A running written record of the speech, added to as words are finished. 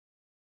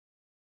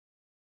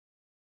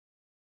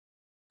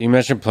You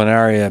mentioned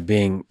planaria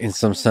being, in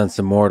some sense,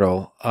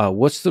 immortal.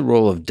 What's the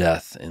role of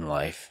death in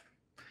life?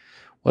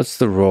 What's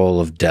the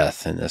role of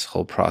death in this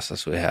whole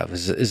process we have?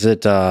 Is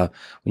it when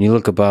you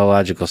look at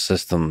biological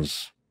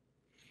systems,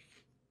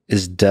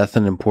 is death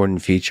an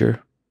important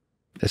feature,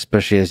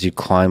 especially as you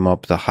climb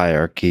up the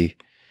hierarchy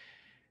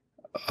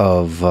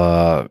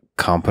of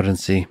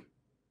competency?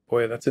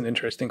 Boy, that's an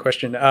interesting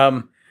question.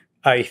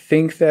 I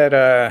think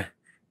that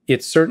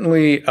it's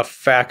certainly a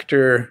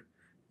factor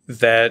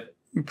that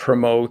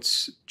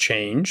promotes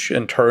change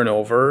and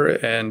turnover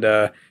and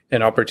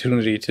an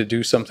opportunity to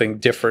do something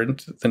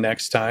different the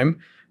next time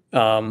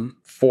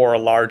for a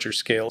larger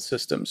scale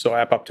system. So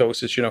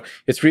apoptosis,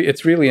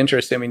 it's really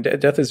interesting. I mean,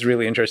 death is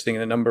really interesting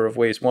in a number of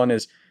ways. One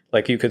is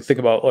like you could think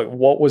about like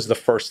what was the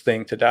first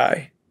thing to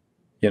die?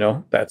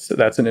 That's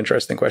an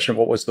interesting question.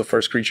 What was the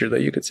first creature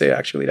that you could say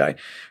actually died?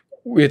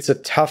 It's a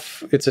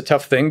tough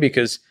thing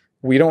because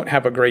we don't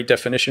have a great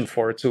definition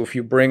for it. So if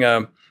you bring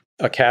a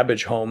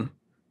cabbage home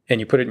and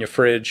you put it in your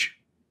fridge,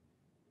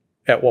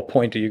 at what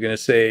point are you going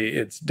to say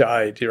it's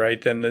died,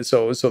 right? And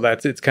so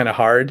it's kind of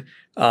hard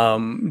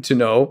to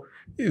know.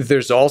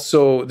 There's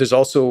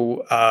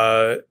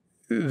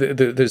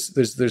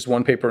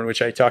one paper in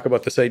which I talk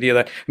about this idea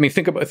that, I mean,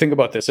 think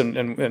about this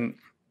and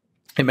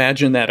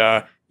imagine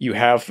that you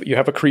have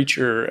a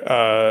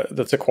creature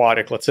that's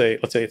aquatic. Let's say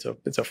it's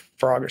a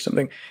frog or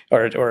something,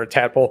 or a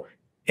tadpole,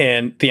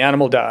 and the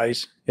animal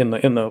dies in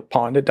the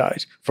pond. It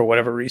dies for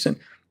whatever reason.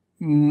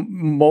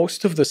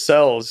 Most of the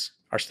cells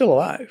are still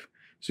alive.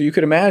 So you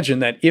could imagine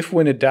that if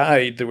when it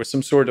died, there was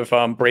some sort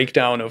of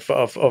breakdown of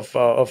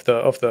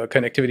the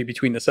connectivity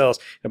between the cells,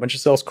 and a bunch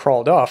of cells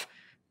crawled off,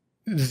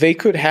 they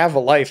could have a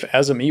life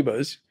as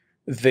amoebas.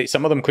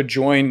 Some of them could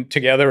join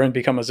together and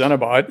become a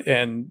xenobot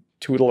and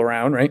tootle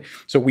around, right?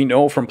 So we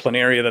know from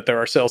planaria that there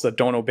are cells that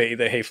don't obey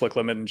the Hayflick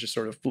limit and just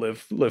sort of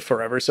live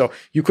forever. So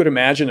you could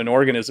imagine an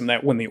organism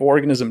that when the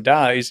organism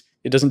dies,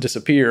 it doesn't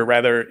disappear.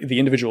 Rather, the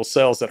individual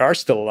cells that are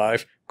still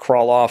alive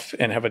crawl off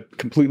and have a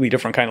completely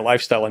different kind of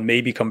lifestyle and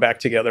maybe come back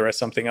together as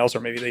something else, or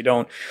maybe they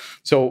don't.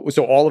 So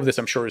all of this,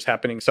 I'm sure, is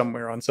happening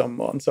somewhere on some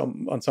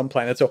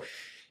planet.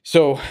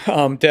 So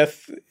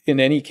death, in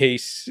any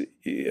case,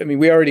 I mean,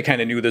 we already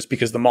kind of knew this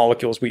because the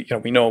molecules, we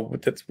know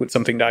that when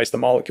something dies, the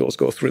molecules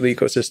go through the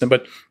ecosystem,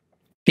 but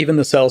even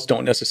the cells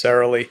don't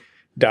necessarily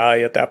die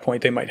at that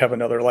point. They might have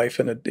another life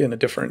in a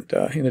different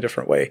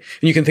way.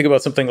 And you can think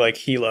about something like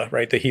HeLa,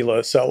 right? The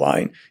HeLa cell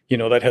line,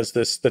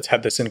 that's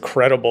had this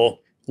incredible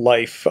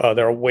life.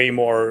 There are way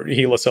more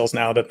HeLa cells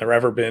now than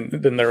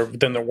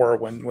there were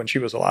when she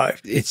was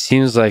alive. It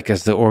seems like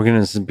as the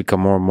organisms become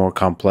more and more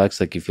complex,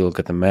 like if you look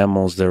at the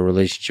mammals, their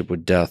relationship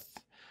with death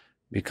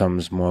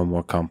becomes more and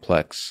more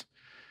complex.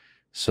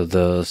 So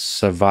the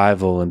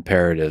survival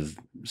imperative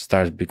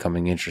starts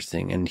becoming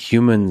interesting. And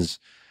humans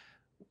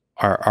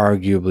are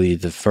arguably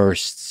the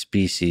first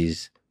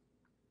species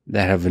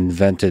that have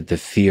invented the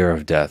fear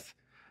of death,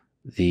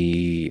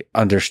 the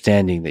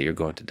understanding that you're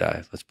going to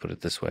die. Let's put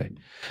it this way.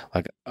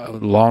 Like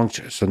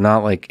so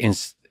not like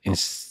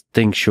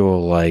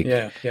instinctual, like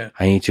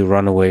I need to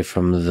run away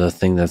from the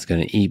thing that's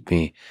going to eat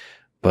me,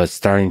 but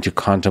starting to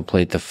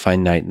contemplate the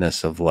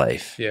finiteness of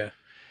life. Yeah.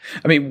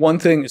 I mean, one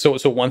thing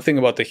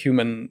about the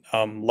human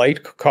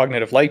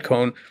cognitive light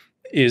cone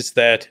is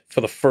that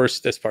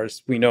as far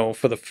as we know,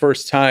 for the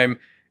first time,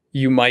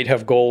 you might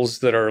have goals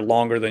that are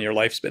longer than your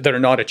lifespan, that are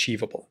not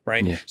achievable,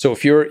 right? Yeah. So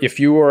if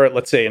you are,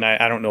 let's say, and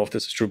I don't know if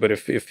this is true, but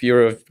if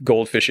you're a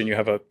goldfish and you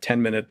have a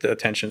 10-minute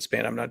attention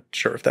span, I'm not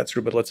sure if that's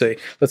true, but let's say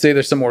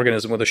there's some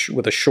organism with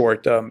a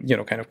short, kind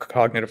of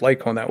cognitive light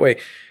cone that way,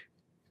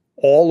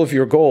 all of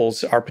your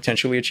goals are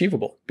potentially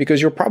achievable because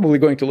you're probably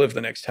going to live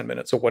the next 10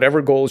 minutes. So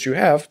whatever goals you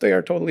have, they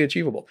are totally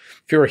achievable.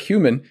 If you're a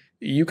human,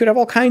 you could have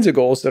all kinds of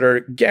goals that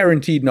are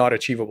guaranteed not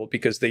achievable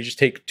because they just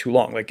take too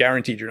long. Like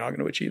guaranteed, you're not going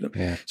to achieve them.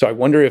 Yeah. So I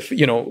wonder if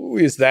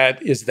is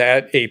that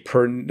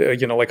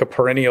like a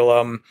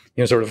perennial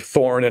sort of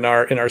thorn in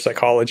our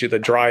psychology that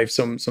drives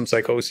some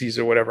psychoses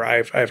or whatever.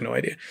 I have no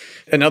idea.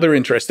 Another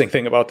interesting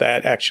thing about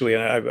that, actually,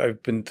 and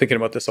I've been thinking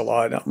about this a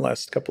lot in the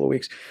last couple of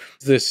weeks,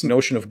 is this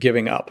notion of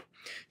giving up.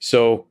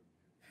 So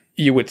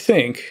you would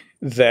think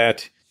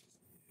that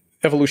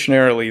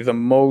evolutionarily the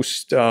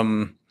most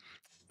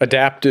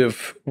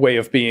adaptive way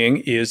of being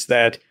is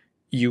that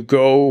you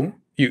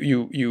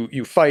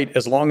fight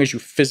as long as you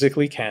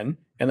physically can,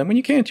 and then when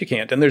you can't, you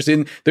can't. And there's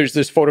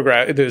this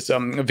photograph, there's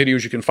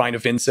videos you can find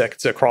of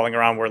insects crawling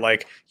around where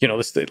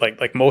this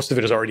like most of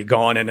it is already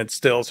gone and it's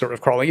still sort of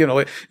crawling,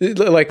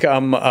 like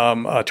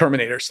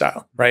Terminator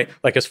style, right?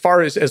 Like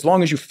as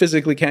long as you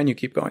physically can, you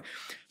keep going.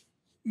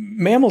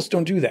 Mammals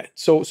don't do that.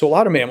 So a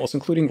lot of mammals,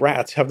 including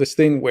rats, have this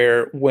thing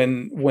where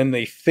when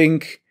they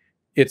think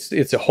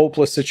it's a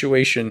hopeless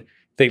situation,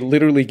 they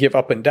literally give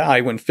up and die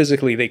when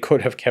physically they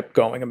could have kept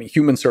going. I mean,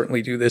 humans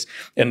certainly do this,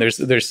 and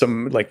there's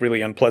some like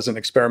really unpleasant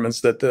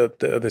experiments that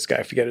this guy,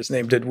 I forget his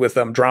name, did with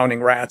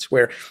drowning rats,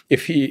 where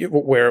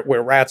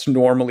rats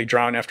normally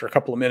drown after a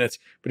couple of minutes,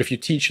 but if you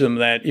teach them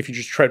that if you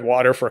just tread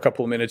water for a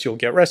couple of minutes, you'll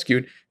get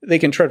rescued, they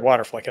can tread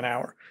water for like an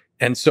hour.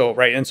 And so,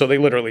 right. And so they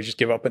literally just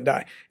give up and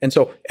die. And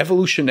so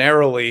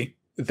evolutionarily,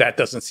 that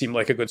doesn't seem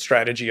like a good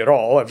strategy at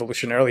all.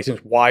 Evolutionarily, seems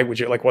why would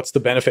you like? What's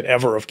the benefit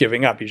ever of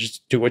giving up? You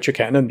just do what you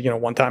can,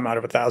 and one time out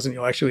of 1,000,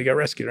 you'll actually get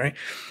rescued, right?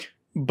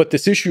 But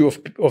this issue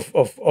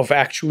of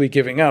actually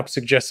giving up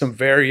suggests some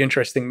very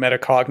interesting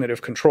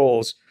metacognitive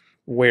controls,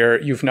 where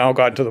you've now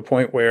gotten to the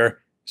point where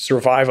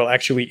survival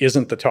actually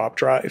isn't the top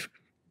drive,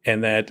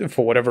 and that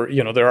for whatever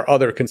there are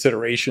other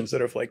considerations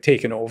that have like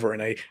taken over.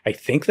 And I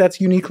think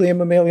that's uniquely a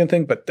mammalian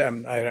thing, but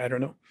I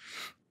don't know.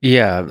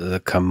 Yeah, the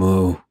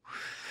Camus,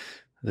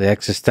 the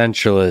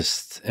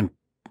existentialist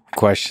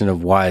question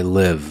of why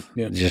live,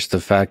 just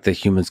the fact that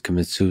humans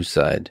commit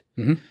suicide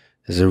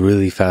is a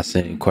really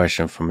fascinating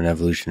question from an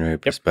evolutionary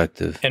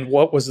perspective. And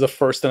what was the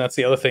first, and that's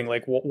the other thing,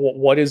 like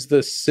what is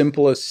the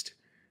simplest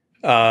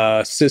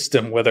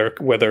system, whether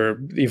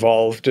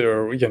evolved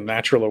or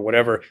natural or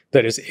whatever,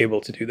 that is able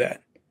to do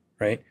that,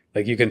 right?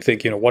 Like you can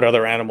think, what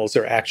other animals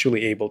are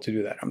actually able to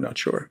do that? I'm not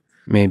sure.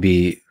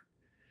 Maybe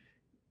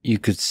you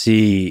could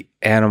see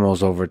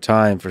animals over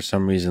time, for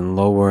some reason,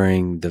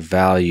 lowering the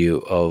value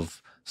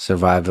of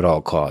survive at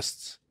all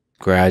costs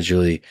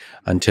gradually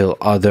until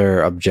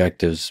other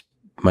objectives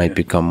might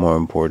become more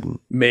important.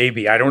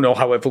 Maybe. I don't know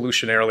how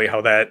evolutionarily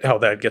how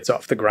that gets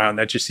off the ground.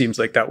 That just seems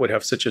like that would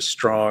have such a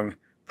strong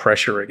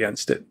pressure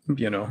against it,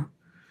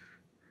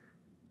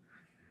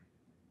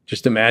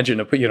 Just imagine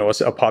a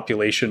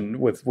population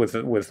with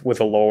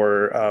a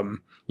lower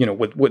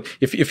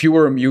if you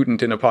were a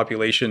mutant in a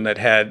population that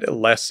had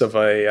less of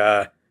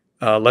a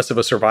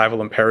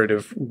survival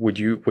imperative, would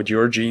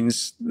your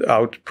genes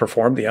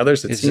outperform the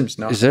others? It seems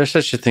not. Is there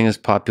such a thing as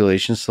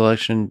population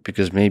selection?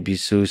 Because maybe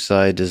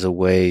suicide is a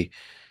way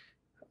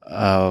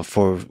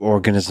for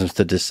organisms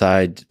to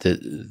decide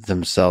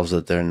themselves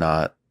that they're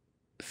not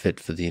fit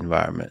for the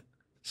environment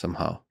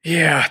somehow.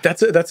 Yeah,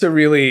 that's a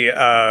really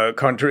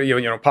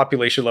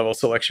population level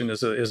selection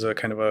is a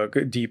kind of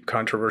a deep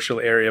controversial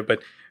area,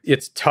 but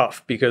it's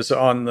tough because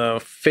on the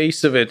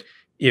face of it,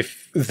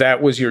 if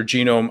that was your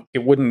genome,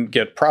 it wouldn't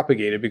get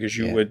propagated because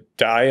you would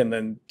die, and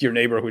then your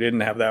neighbor who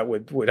didn't have that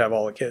would have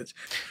all the kids.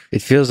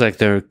 It feels like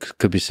there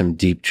could be some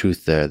deep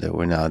truth there that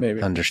we're not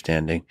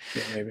understanding.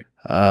 Yeah, maybe.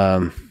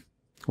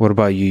 What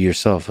about you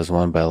yourself as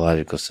one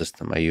biological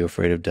system? Are you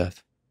afraid of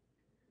death?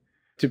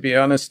 To be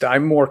honest,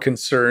 I'm more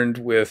concerned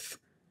with,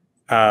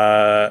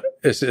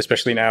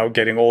 especially now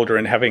getting older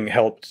and having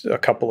helped a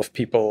couple of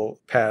people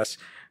pass.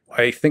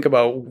 I think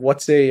about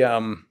what's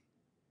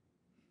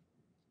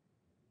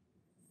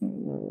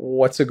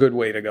a good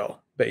way to go,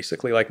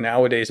 basically. Like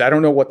nowadays, I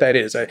don't know what that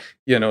is.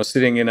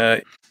 Sitting in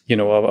a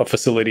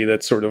facility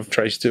that sort of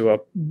tries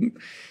to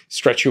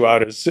stretch you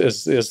out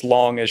as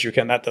long as you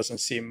can. That doesn't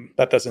seem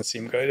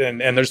good.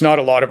 And there's not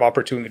a lot of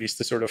opportunities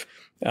to sort of,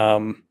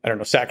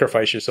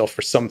 sacrifice yourself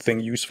for something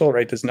useful,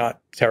 right? There's not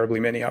terribly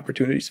many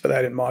opportunities for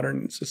that in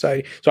modern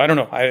society. So I don't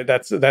know.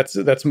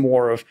 That's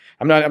more of,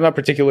 I'm not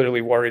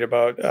particularly worried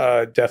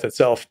about death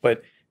itself,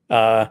 but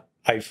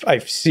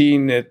I've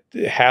seen it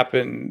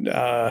happen,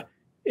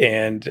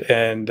 and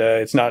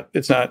it's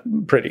not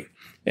pretty.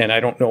 And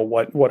I don't know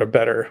what a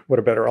better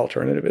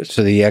alternative is.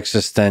 So the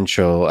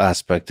existential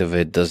aspect of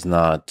it does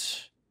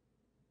not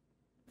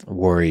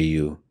worry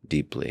you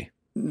deeply.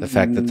 The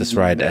fact that this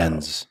ride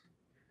ends.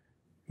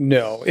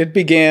 No, it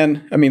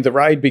began. I mean, the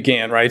ride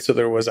began, right? So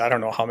there was, I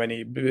don't know how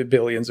many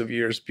billions of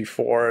years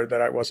before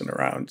that I wasn't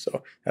around.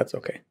 So that's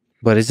okay.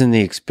 But isn't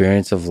the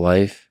experience of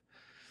life,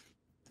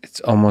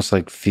 it's almost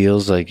like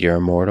feels like you're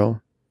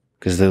immortal?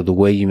 Because the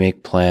way you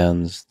make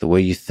plans, the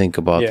way you think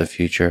about the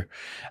future.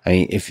 I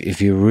mean, if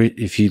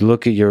you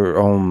look at your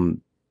own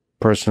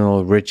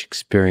personal rich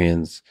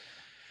experience,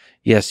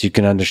 yes, you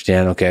can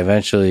understand, okay,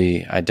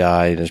 eventually I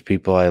die. There's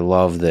people I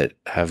love that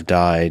have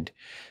died.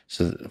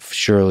 So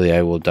surely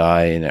I will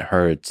die and it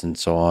hurts and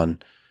so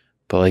on.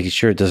 But like,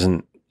 sure,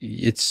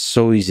 it's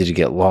so easy to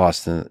get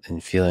lost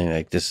in feeling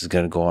like this is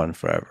going to go on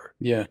forever.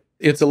 Yeah.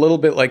 It's a little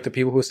bit like the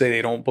people who say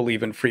they don't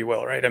believe in free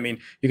will, right? I mean,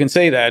 you can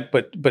say that,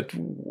 but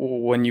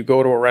when you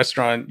go to a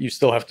restaurant, you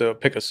still have to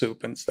pick a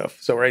soup and stuff.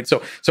 So, right.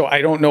 So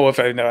I don't know if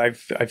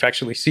I've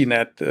actually seen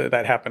that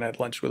happen at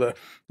lunch with a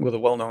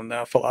well-known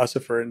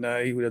philosopher, and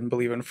he didn't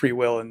believe in free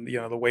will. And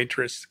the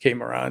waitress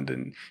came around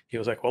and he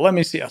was like, "Well, let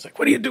me see." I was like,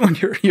 "What are you doing?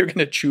 You're going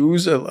to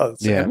choose a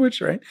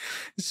sandwich, right?"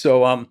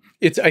 So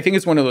I think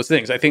it's one of those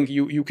things. I think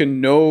you can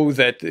know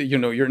that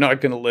you're not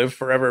going to live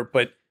forever,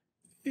 but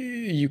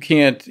you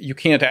can't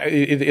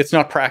it's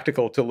not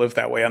practical to live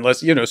that way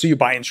unless so you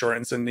buy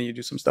insurance and then you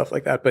do some stuff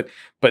like that,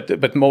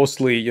 but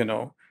mostly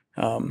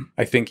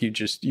I think you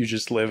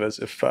just live as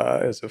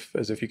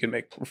if you can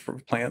make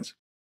plans.